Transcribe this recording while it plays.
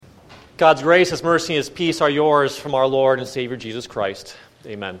God's grace, His mercy, and His peace are yours from our Lord and Savior Jesus Christ.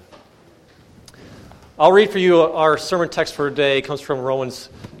 Amen. I'll read for you our sermon text for today. It comes from Romans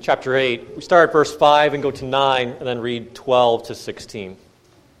chapter 8. We start at verse 5 and go to 9, and then read 12 to 16.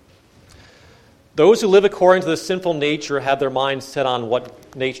 Those who live according to the sinful nature have their minds set on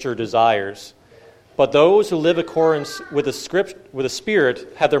what nature desires. But those who live according with the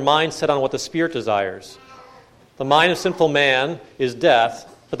Spirit have their minds set on what the Spirit desires. The mind of sinful man is death,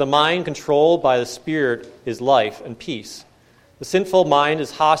 but the mind controlled by the Spirit is life and peace. The sinful mind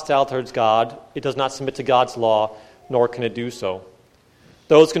is hostile towards God. It does not submit to God's law, nor can it do so.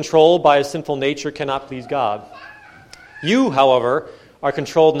 Those controlled by a sinful nature cannot please God. You, however, are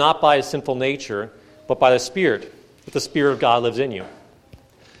controlled not by a sinful nature, but by the Spirit, if the Spirit of God lives in you.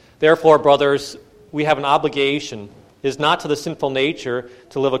 Therefore, brothers, we have an obligation. It is not to the sinful nature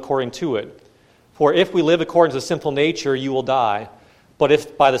to live according to it. For if we live according to the sinful nature, you will die. But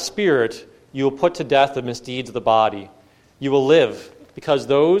if by the Spirit you will put to death the misdeeds of the body, you will live, because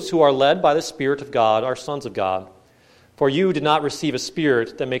those who are led by the Spirit of God are sons of God. For you did not receive a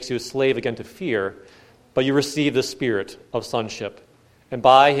spirit that makes you a slave again to fear, but you received the Spirit of sonship. And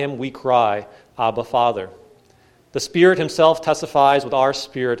by Him we cry, Abba, Father. The Spirit Himself testifies with our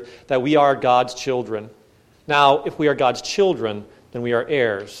spirit that we are God's children. Now, if we are God's children, then we are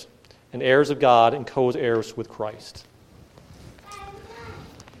heirs, and heirs of God and co-heirs with Christ.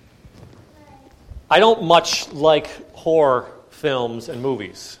 I don't much like horror films and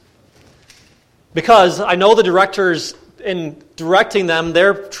movies because I know the directors, in directing them,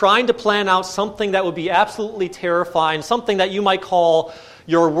 they're trying to plan out something that would be absolutely terrifying, something that you might call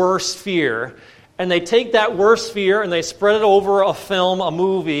your worst fear. And they take that worst fear and they spread it over a film, a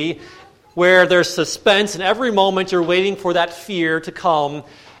movie, where there's suspense, and every moment you're waiting for that fear to come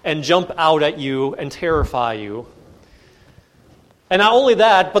and jump out at you and terrify you. And not only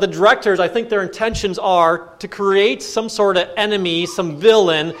that, but the directors, I think their intentions are to create some sort of enemy, some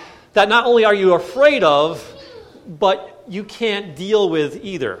villain, that not only are you afraid of, but you can't deal with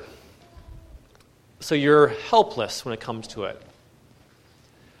either. So you're helpless when it comes to it.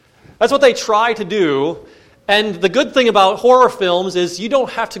 That's what they try to do. And the good thing about horror films is you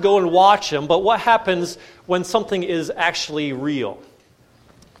don't have to go and watch them, but what happens when something is actually real?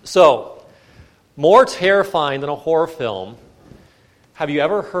 So, more terrifying than a horror film, have you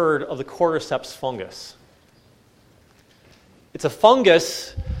ever heard of the cordyceps fungus? It's a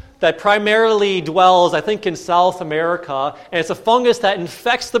fungus that primarily dwells, I think, in South America, and it's a fungus that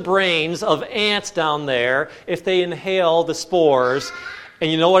infects the brains of ants down there if they inhale the spores. And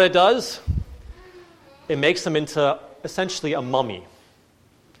you know what it does? It makes them into essentially a mummy,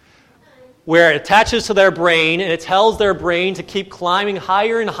 where it attaches to their brain and it tells their brain to keep climbing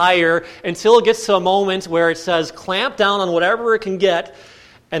higher and higher until it gets to a moment where it says, clamp down on whatever it can get,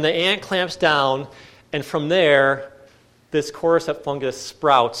 and the ant clamps down, and from there, this cordyceps fungus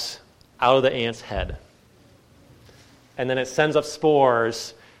sprouts out of the ant's head. And then it sends up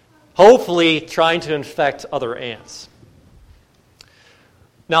spores, hopefully trying to infect other ants.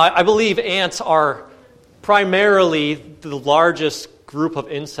 Now, I believe ants are primarily the largest group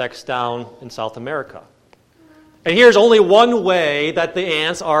of insects down in South America. And here's only one way that the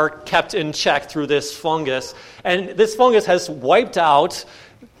ants are kept in check through this fungus. And this fungus has wiped out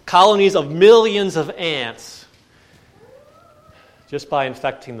colonies of millions of ants just by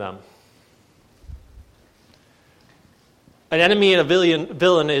infecting them. An enemy and a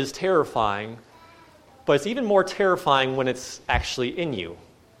villain is terrifying, but it's even more terrifying when it's actually in you,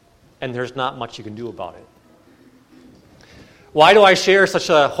 and there's not much you can do about it. Why do I share such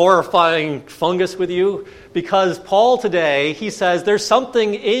a horrifying fungus with you? Because Paul today, he says there's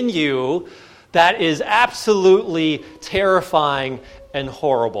something in you that is absolutely terrifying and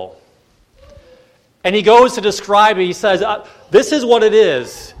horrible. And he goes to describe it. He says, this is what it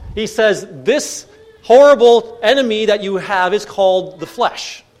is. He says, this horrible enemy that you have is called the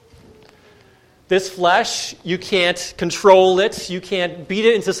flesh. This flesh, you can't control it. You can't beat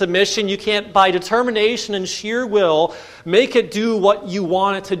it into submission. You can't, by determination and sheer will, make it do what you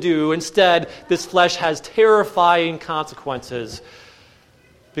want it to do. Instead, this flesh has terrifying consequences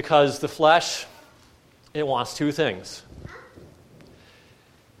because the flesh, it wants two things.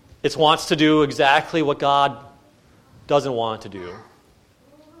 It wants to do exactly what God doesn't want it to do.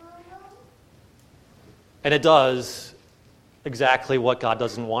 And it does exactly what God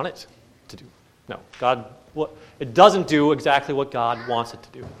doesn't want it to do. No, it doesn't do exactly what God wants it to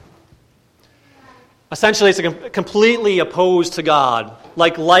do. Essentially, it's completely opposed to God.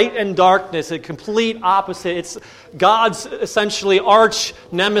 Like light and darkness, a complete opposite. It's God's essentially arch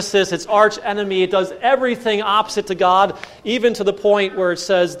nemesis, its arch enemy. It does everything opposite to God, even to the point where it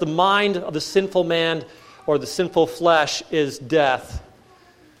says the mind of the sinful man or the sinful flesh is death.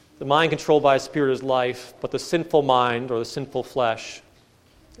 The mind controlled by a spirit is life, but the sinful mind or the sinful flesh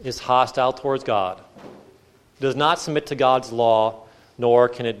is hostile towards God. It does not submit to God's law, nor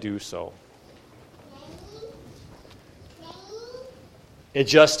can it do so. It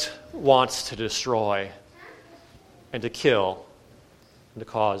just wants to destroy and to kill and to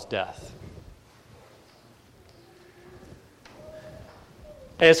cause death.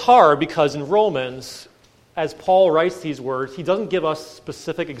 And it's hard because in Romans, as Paul writes these words, he doesn't give us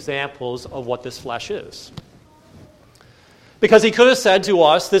specific examples of what this flesh is. Because he could have said to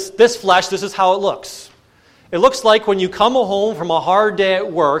us, this flesh, this is how it looks. It looks like when you come home from a hard day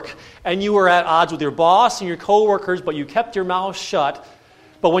at work and you were at odds with your boss and your coworkers, but you kept your mouth shut.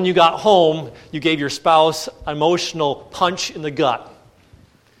 But when you got home, you gave your spouse an emotional punch in the gut.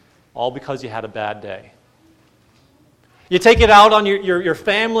 All because you had a bad day. You take it out on your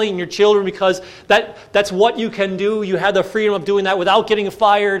family and your children because that's what you can do. You have the freedom of doing that without getting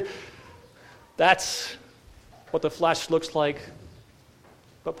fired. That's what the flesh looks like.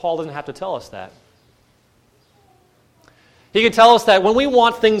 But Paul doesn't have to tell us that. He can tell us that when we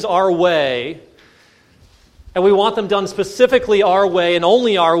want things our way, and we want them done specifically our way and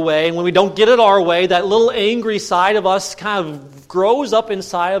only our way, and when we don't get it our way, that little angry side of us kind of grows up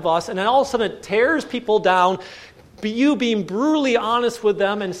inside of us, and then all of a sudden it tears people down. You being brutally honest with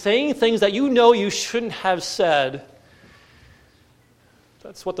them and saying things that you know you shouldn't have said.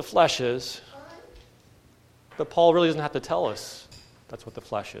 That's what the flesh is. But Paul really doesn't have to tell us that's what the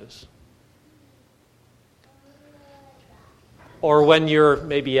flesh is. Or when you're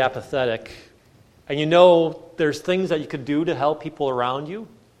maybe apathetic, and you know there's things that you could do to help people around you,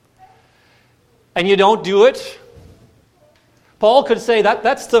 and you don't do it. Paul could say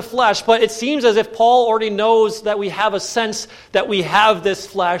that's the flesh, but it seems as if Paul already knows that we have a sense that we have this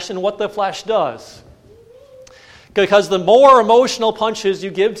flesh and what the flesh does. Because the more emotional punches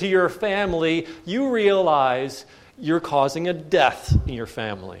you give to your family, you realize you're causing a death in your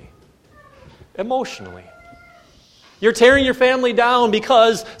family. Emotionally. You're tearing your family down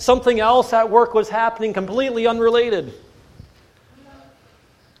because something else at work was happening completely unrelated.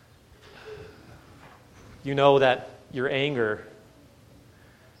 You know that your anger,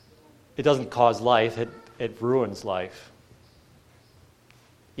 it doesn't cause life, it ruins life.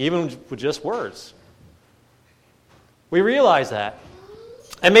 Even with just words. We realize that.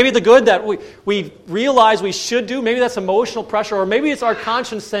 And maybe the good that we realize we should do, maybe that's emotional pressure, or maybe it's our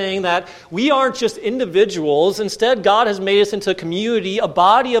conscience saying that we aren't just individuals. Instead, God has made us into a community, a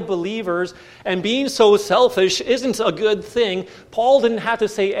body of believers, and being so selfish isn't a good thing. Paul didn't have to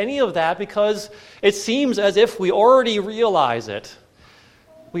say any of that because it seems as if we already realize it.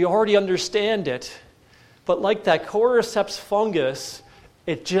 We already understand it. But like that cordyceps fungus,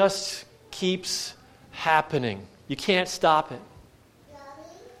 it just keeps happening. You can't stop it.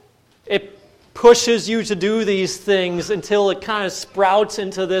 It pushes you to do these things until it kind of sprouts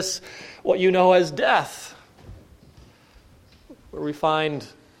into this, what you know as death. Where we find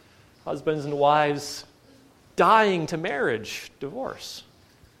husbands and wives dying to marriage, divorce.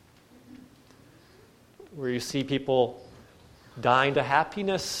 Where you see people dying to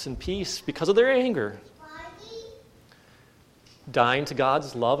happiness and peace because of their anger. Dying to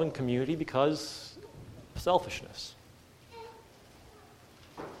God's love and community because of selfishness.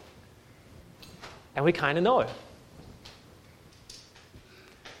 And we kind of know it.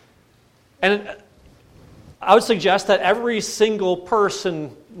 And I would suggest that every single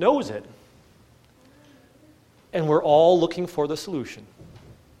person knows it. And we're all looking for the solution.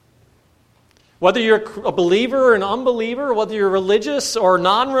 Whether you're a believer or an unbeliever, whether you're religious or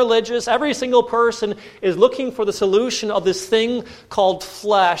non-religious, every single person is looking for the solution of this thing called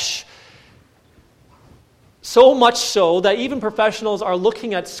flesh. So much so that even professionals are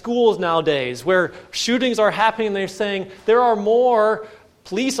looking at schools nowadays where shootings are happening and they're saying there are more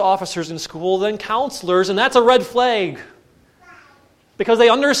police officers in school than counselors, and that's a red flag. Because they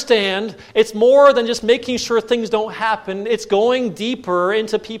understand it's more than just making sure things don't happen. It's going deeper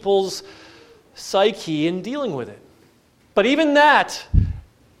into people's psyche and dealing with it. But even that,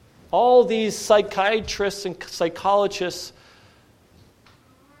 all these psychiatrists and psychologists,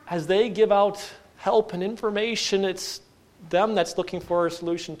 as they give out help and information, it's them that's looking for a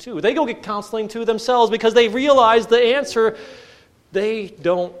solution too. They go get counseling too themselves because they realize the answer they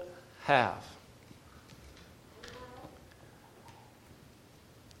don't have.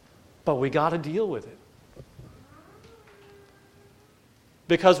 But we got to deal with it.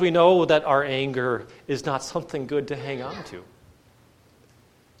 Because we know that our anger is not something good to hang on to.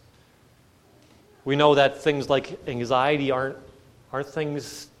 We know that things like anxiety aren't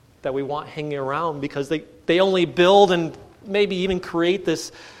things that we want hanging around, because they only build and maybe even create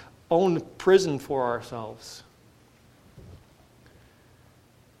this own prison for ourselves.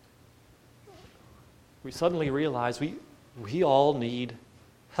 We suddenly realize we all need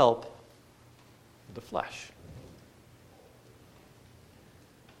help with the flesh.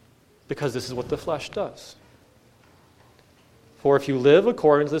 Because this is what the flesh does. For if you live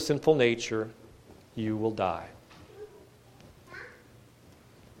according to the sinful nature, you will die.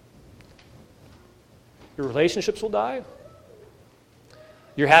 Your relationships will die.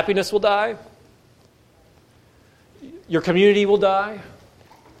 Your happiness will die. Your community will die.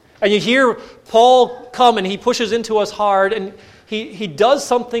 And you hear Paul come and he pushes into us hard, and he does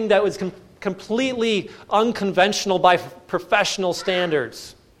something that was completely unconventional by professional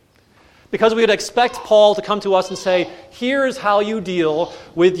standards. Because we would expect Paul to come to us and say, here's how you deal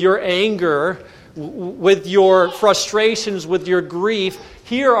with your anger, with your frustrations, with your grief.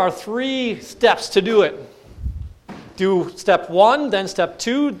 Here are 3 steps to do it. Do step 1, then step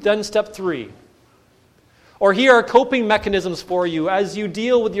 2, then step 3. Or here are coping mechanisms for you as you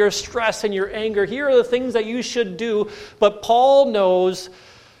deal with your stress and your anger. Here are the things that you should do. But Paul knows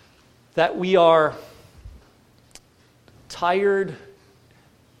that we are tired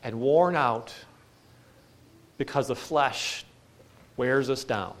and worn out because the flesh wears us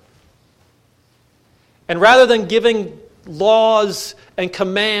down. And rather than giving laws and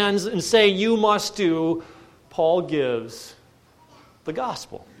commands and saying you must do, Paul gives the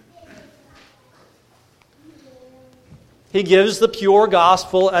gospel. He gives the pure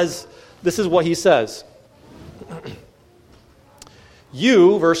gospel, as this is what he says.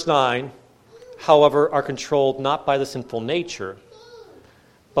 You, verse 9, however, are controlled not by the sinful nature,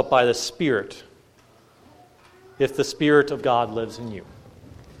 but by the Spirit, if the Spirit of God lives in you.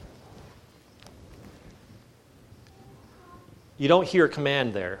 You don't hear a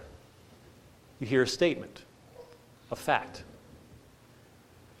command there. You hear a statement, a fact.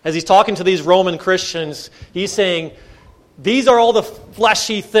 As he's talking to these Roman Christians, he's saying, these are all the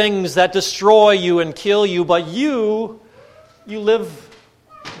fleshy things that destroy you and kill you, but you live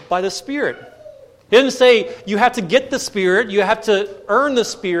by the Spirit. He didn't say you have to get the Spirit, you have to earn the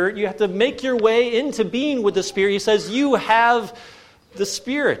Spirit, you have to make your way into being with the Spirit. He says you have the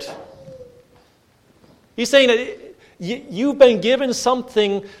Spirit. He's saying that you've been given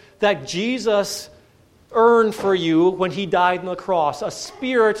something that Jesus earned for you when he died on the cross, a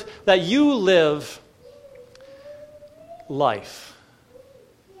Spirit that you live life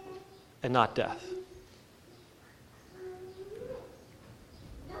and not death.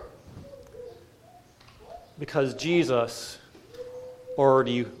 Because Jesus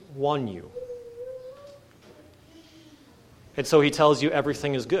already won you. And so he tells you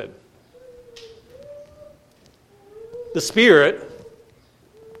everything is good. The Spirit,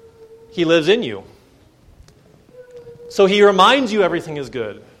 he lives in you. So he reminds you everything is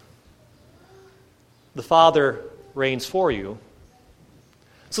good. The Father reigns for you,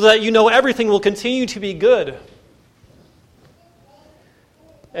 so that you know everything will continue to be good.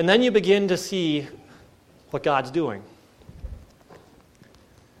 And then you begin to see what God's doing.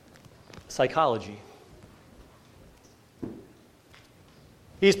 Psychology.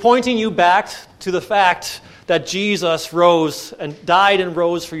 He's pointing you back to the fact that Jesus rose and died and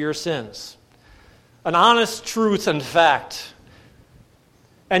rose for your sins. An honest truth and fact.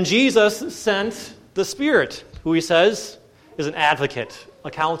 And Jesus sent the Spirit, who he says is an advocate,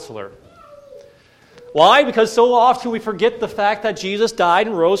 a counselor. Why? Because so often we forget the fact that Jesus died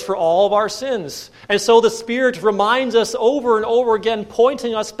and rose for all of our sins. And so the Spirit reminds us over and over again,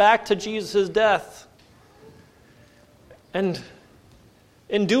 pointing us back to Jesus' death. And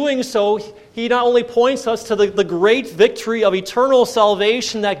in doing so, he not only points us to the great victory of eternal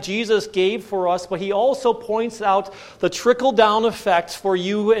salvation that Jesus gave for us, but he also points out the trickle-down effects for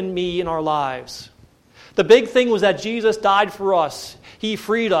you and me in our lives. The big thing was that Jesus died for us. He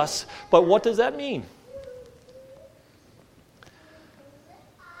freed us. But what does that mean?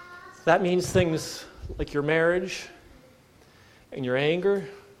 That means things like your marriage and your anger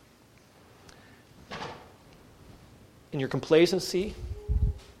and your complacency.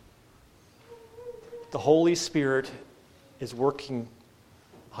 The Holy Spirit is working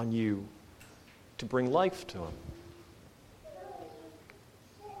on you to bring life to him.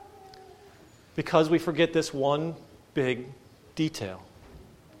 Because we forget this one big detail.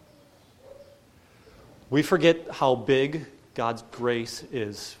 We forget how big God's grace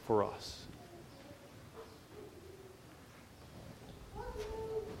is for us.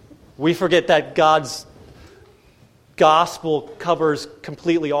 We forget that God's gospel covers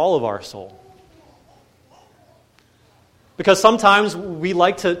completely all of our soul. Because sometimes we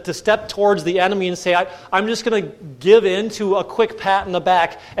like to step towards the enemy and say, I'm just going to give in to a quick pat in the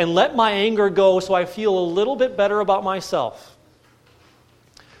back and let my anger go so I feel a little bit better about myself.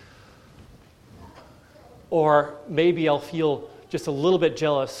 Or maybe I'll feel just a little bit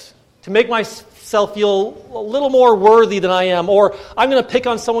jealous to make myself feel a little more worthy than I am. Or I'm going to pick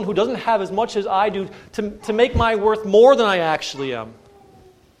on someone who doesn't have as much as I do to make my worth more than I actually am.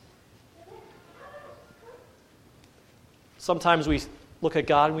 Sometimes we look at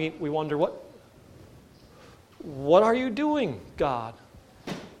God and we wonder, what are you doing, God?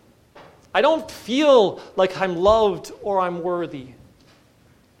 I don't feel like I'm loved or I'm worthy.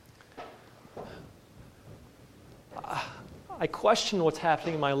 I question what's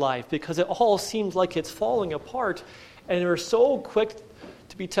happening in my life because it all seems like it's falling apart, and we're so quick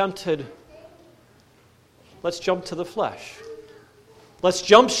to be tempted. Let's jump to the flesh. Let's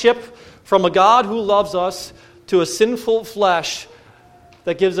jump ship from a God who loves us to a sinful flesh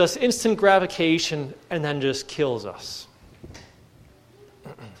that gives us instant gratification and then just kills us.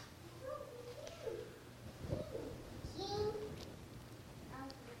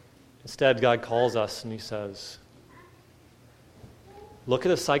 Instead, God calls us and He says, look at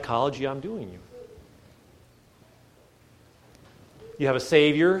the psychology I'm doing you. You have a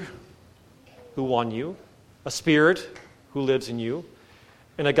Savior who won you, a Spirit who lives in you,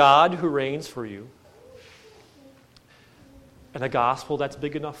 and a God who reigns for you, and a gospel that's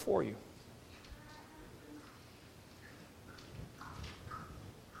big enough for you.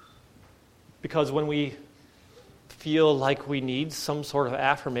 Because when we feel like we need some sort of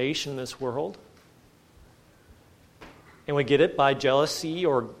affirmation in this world, and we get it by jealousy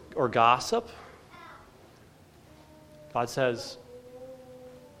or gossip, God says,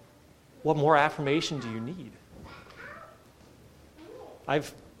 what more affirmation do you need?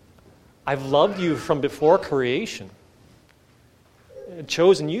 I've loved you from before creation. And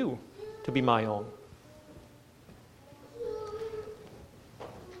chosen you to be my own.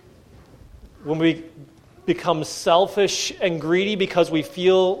 When we become selfish and greedy because we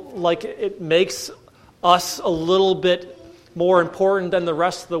feel like it makes us a little bit more important than the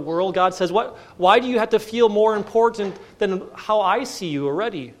rest of the world, God says, why do you have to feel more important than how I see you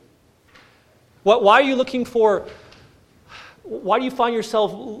already? Why are you looking for... Why do you find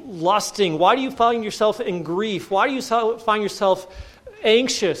yourself lusting? Why do you find yourself in grief? Why do you find yourself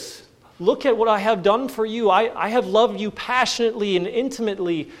anxious? Look at what I have done for you. I have loved you passionately and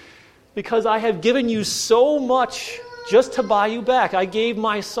intimately because I have given you so much just to buy you back. I gave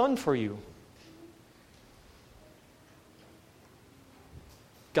my Son for you.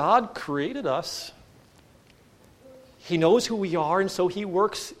 God created us. He knows who we are, and so He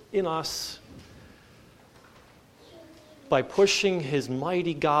works in us by pushing His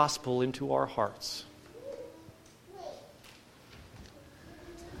mighty gospel into our hearts.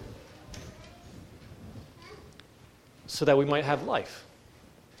 So that we might have life.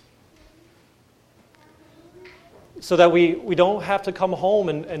 So that we don't have to come home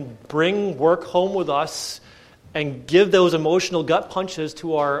and bring work home with us and give those emotional gut punches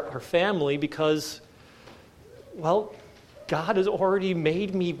to our family because, well, God has already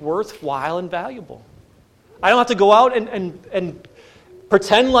made me worthwhile and valuable. I don't have to go out and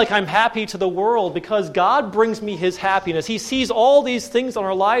pretend like I'm happy to the world because God brings me His happiness. He sees all these things in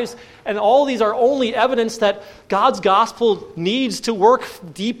our lives, and all these are only evidence that God's gospel needs to work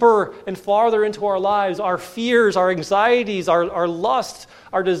deeper and farther into our lives. Our fears, our anxieties, our lust,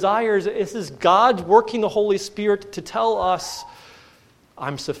 our desires. This is God working the Holy Spirit to tell us,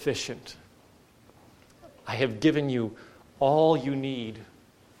 I'm sufficient. I have given you all you need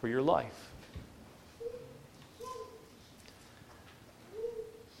for your life.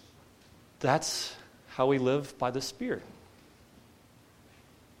 That's how we live by the Spirit.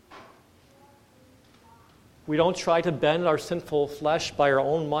 We don't try to bend our sinful flesh by our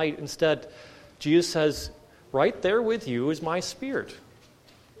own might. Instead, Jesus says, right there with you is my Spirit,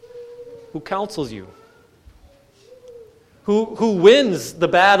 who counsels you, who wins the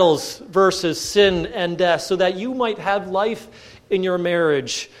battles versus sin and death, so that you might have life in your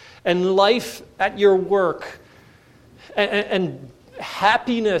marriage and life at your work and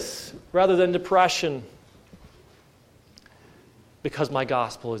happiness rather than depression, because my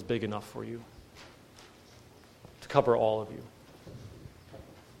gospel is big enough for you to cover all of you.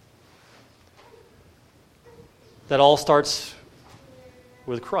 That all starts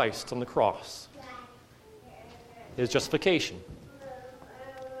with Christ on the cross. his justification.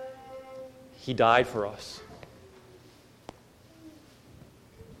 He died for us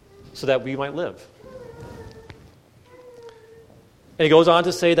so that we might live. And he goes on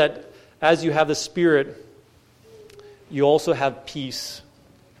to say that as you have the Spirit, you also have peace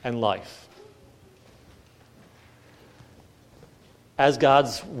and life. As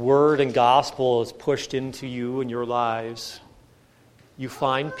God's word and gospel is pushed into you and your lives, you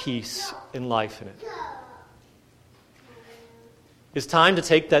find peace and life in it. It's time to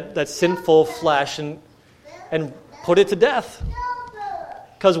take that sinful flesh and put it to death.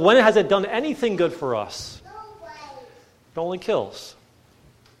 Because when has it done anything good for us? It only kills.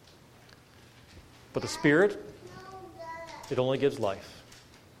 But the Spirit, it only gives life.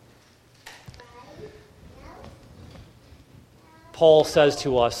 Paul says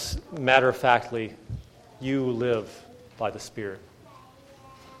to us, matter-of-factly, you live by the Spirit.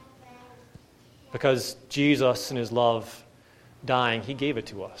 Because Jesus in his love, dying, he gave it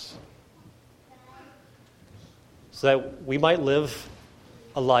to us. So that we might live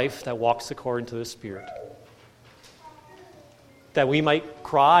a life that walks according to the Spirit. That we might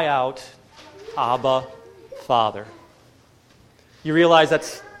cry out, Abba, Father. You realize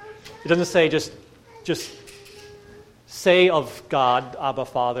it doesn't say just say of God, Abba,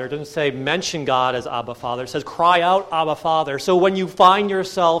 Father. It doesn't say mention God as Abba, Father. It says cry out, Abba, Father. So when you find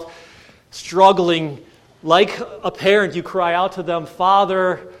yourself struggling like a parent, you cry out to them,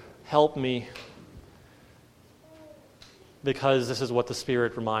 Father, help me. Because this is what the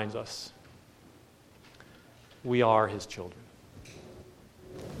Spirit reminds us. We are his children.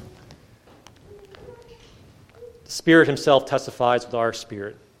 The Spirit himself testifies with our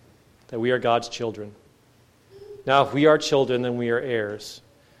spirit that we are God's children. Now, if we are children, then we are heirs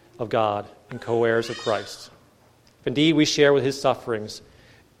of God and co-heirs of Christ. If indeed we share with his sufferings,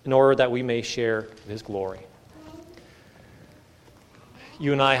 in order that we may share his glory.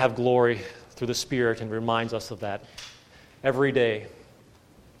 You and I have glory through the Spirit, and reminds us of that every day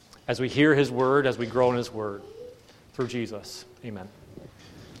as we hear his word, as we grow in his word. Through Jesus. Amen.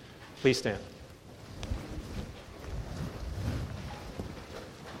 Please stand.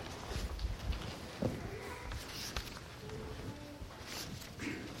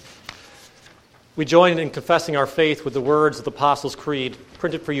 We join in confessing our faith with the words of the Apostles' Creed,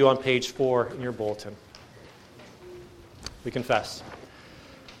 printed for you on page 4 in your bulletin. We confess.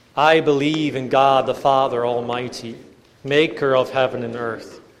 I believe in God the Father Almighty, maker of heaven and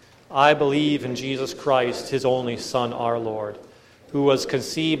earth. I believe in Jesus Christ, his only Son, our Lord, who was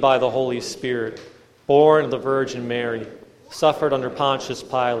conceived by the Holy Spirit, born of the Virgin Mary, suffered under Pontius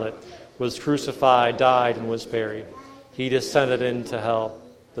Pilate, was crucified, died, and was buried. He descended into hell.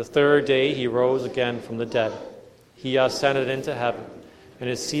 The third day he rose again from the dead. He ascended into heaven and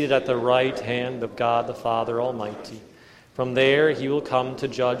is seated at the right hand of God the Father Almighty. From there he will come to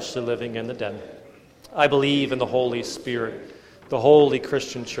judge the living and the dead. I believe in the Holy Spirit, the holy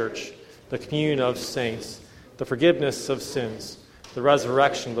Christian church, the communion of saints, the forgiveness of sins, the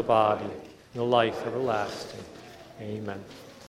resurrection of the body, and the life everlasting. Amen.